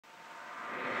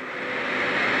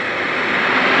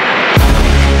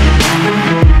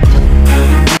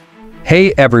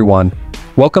Hey everyone,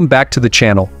 welcome back to the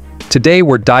channel. Today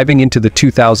we're diving into the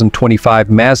 2025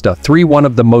 Mazda 3, one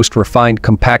of the most refined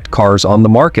compact cars on the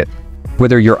market.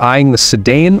 Whether you're eyeing the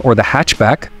sedan or the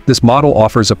hatchback, this model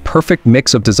offers a perfect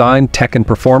mix of design, tech and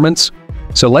performance.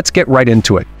 So let's get right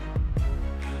into it.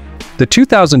 The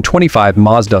 2025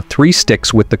 Mazda 3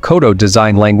 sticks with the Kodo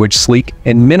design language, sleek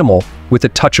and minimal with a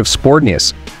touch of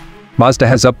sportiness. Mazda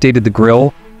has updated the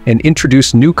grille and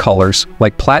introduced new colors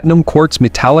like platinum, quartz,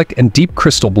 metallic, and deep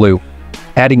crystal blue,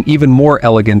 adding even more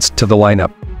elegance to the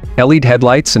lineup. LED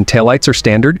headlights and taillights are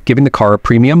standard, giving the car a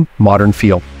premium, modern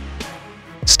feel.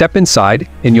 Step inside,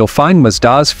 and you'll find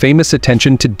Mazda's famous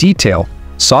attention to detail,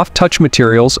 soft touch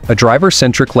materials, a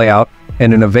driver-centric layout,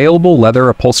 and an available leather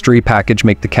upholstery package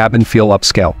make the cabin feel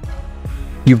upscale.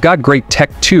 You've got great tech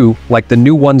too, like the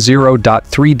new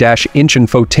 10.3-inch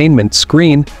infotainment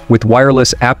screen with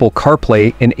wireless Apple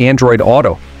CarPlay and Android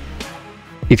Auto.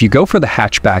 If you go for the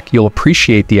hatchback, you'll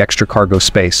appreciate the extra cargo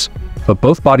space, but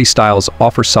both body styles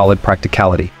offer solid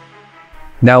practicality.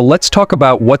 Now let's talk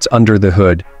about what's under the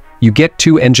hood. You get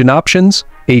two engine options,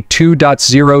 a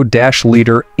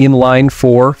 2.0-liter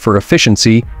inline-4 for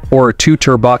efficiency, or a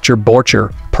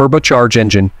 2-turbocharged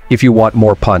engine if you want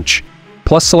more punch.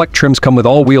 Plus, select trims come with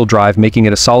all-wheel drive, making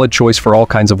it a solid choice for all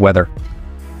kinds of weather.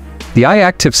 The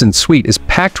iActive suite is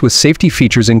packed with safety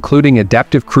features including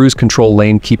adaptive cruise control,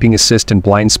 lane keeping assist, and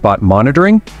blind spot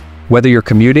monitoring. Whether you're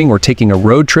commuting or taking a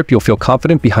road trip, you'll feel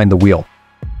confident behind the wheel.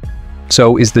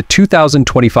 So, is the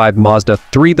 2025 Mazda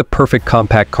 3 the perfect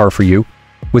compact car for you?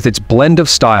 With its blend of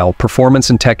style, performance,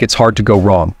 and tech, it's hard to go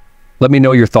wrong. Let me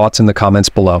know your thoughts in the comments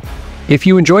below. If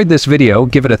you enjoyed this video,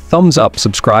 give it a thumbs up,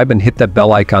 subscribe, and hit that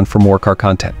bell icon for more car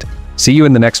content. See you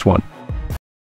in the next one.